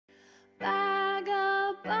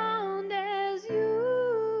vagabond as you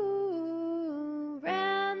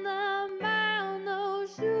ran the mile, no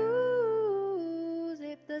shoes.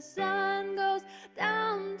 If the sun goes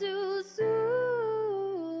down too soon,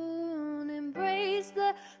 embrace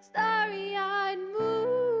the starry-eyed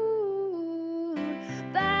moon.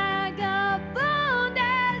 Vagabond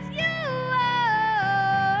as you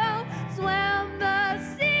swam the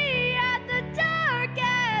sea at the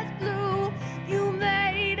darkest blue. You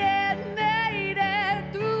made it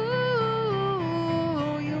through.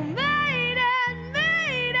 You made it through.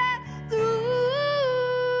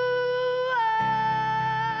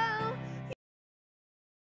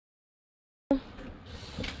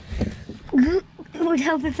 It would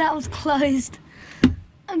help if that was closed.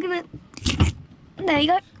 I'm gonna... There you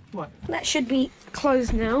go. What? That should be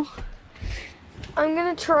closed now. I'm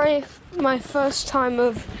gonna try my first time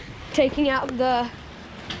of taking out the...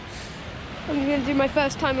 I'm gonna do my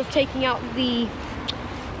first time of taking out the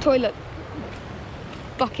toilet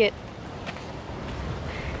bucket.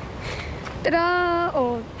 Ta-da!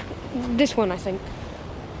 Or this one, I think.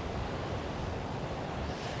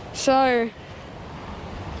 So,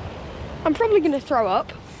 I'm probably gonna throw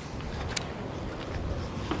up.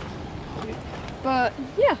 But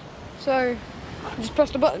yeah, so just press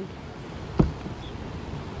the button.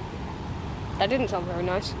 That didn't sound very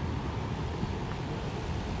nice.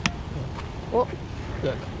 What?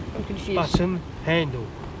 Look. I'm confused. Button, handle.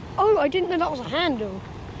 Oh, I didn't know that was a handle.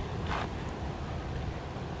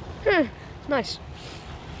 Huh, nice.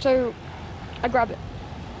 So, I grab it.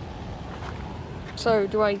 So,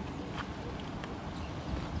 do I...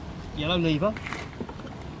 Yellow lever.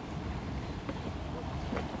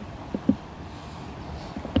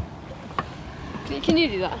 Can you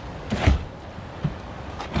do that?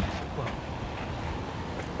 What?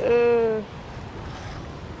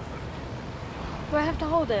 Do I have to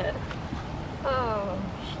hold it? Oh,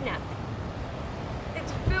 snap.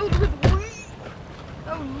 It's filled with wheat.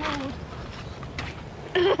 Oh, Lord.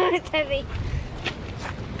 It's heavy.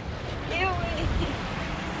 Ew.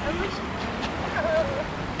 I wish...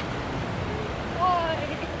 Why?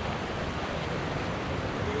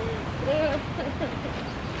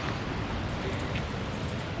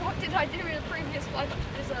 What did I do in a previous life to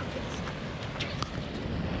deserve this?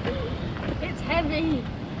 It's heavy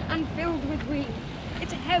and filled with wheat.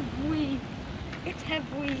 It's heavy. It's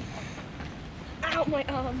heavy. Ow, my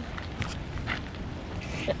arm.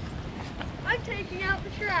 I'm taking out the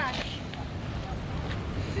trash.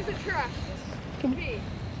 This is the trash. This is me.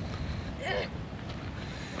 It's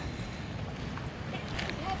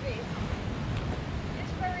heavy.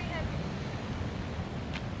 It's very heavy.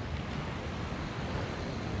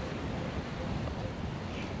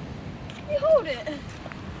 You hold it.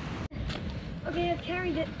 Okay, I've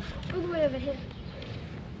carried it all the way over here.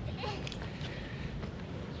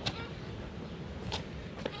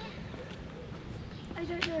 I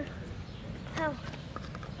don't know how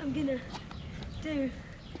I'm gonna do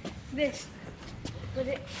this, but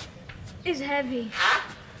it is heavy.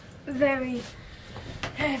 Very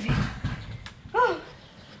heavy. Oh,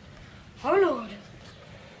 oh Lord,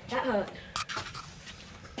 that hurt.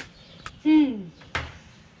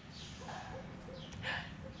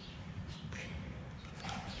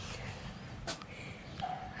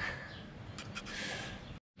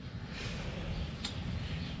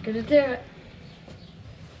 Gonna do it.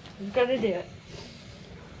 I'm gonna do it.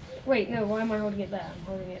 Wait, no, why am I holding it there? I'm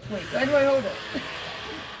holding it. Wait, where do I hold it?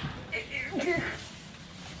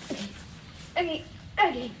 Okay,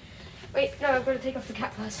 okay. Wait, no, I've got to take off the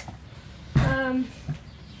cap first.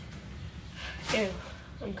 Ew,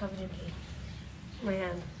 I'm covered in pee. My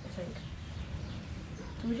hand, I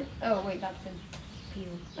think. Oh, wait, that's been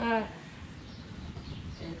peeled. Snap.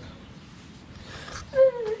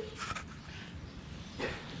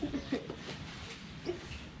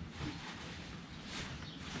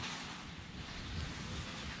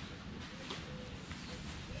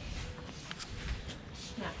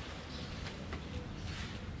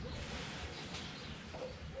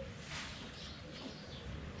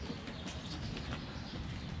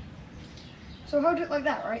 So hold it like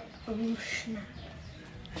that, right? Oh, snap.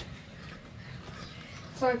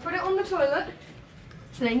 So I put it on the toilet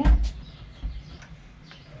thing.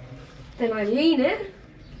 Then I lean it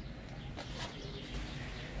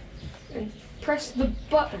and press the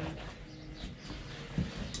button.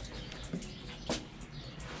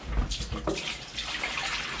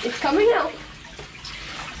 It's coming out.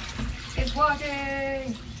 It's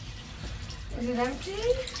working. Is it empty?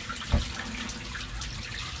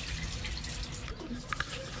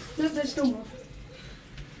 No, there's still more.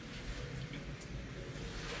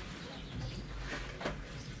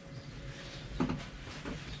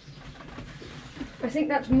 think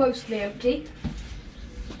that's mostly empty.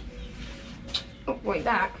 Oh, wait,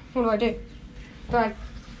 that. What do I do? Do I...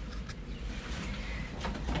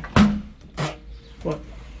 What?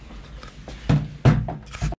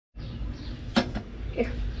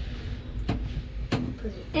 Here. Put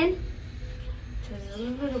it in. Turn it on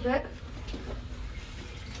a little bit.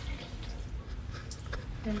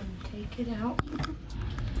 Then take it out.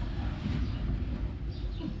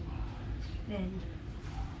 Then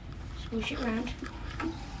swoosh it around.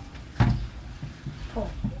 Pull.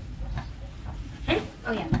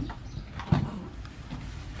 Oh yeah.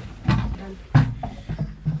 Done.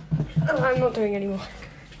 Oh, I'm not doing anymore.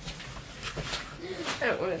 I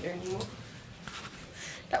don't want to do anymore.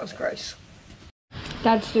 That was gross.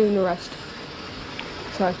 Dad's doing the rest.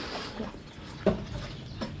 So.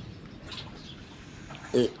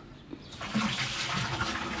 Yeah.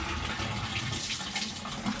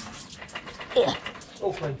 Yeah.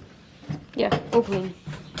 All clean. Yeah, all clean.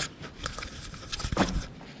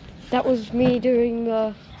 That was me doing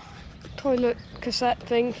the toilet cassette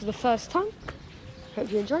thing for the first time. Hope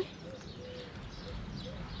you enjoy.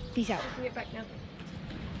 Peace out. Get back now.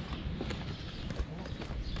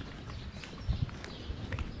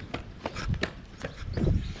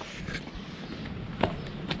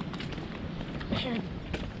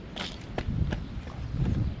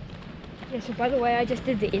 Yeah, so by the way, I just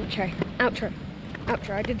did the outro.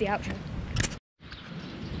 I did the outro.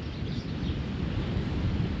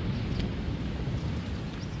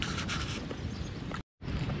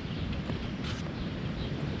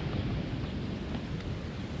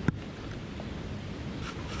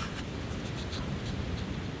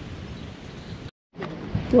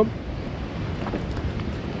 Yep.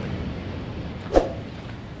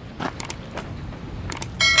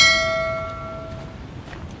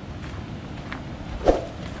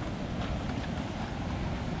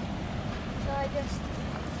 So I just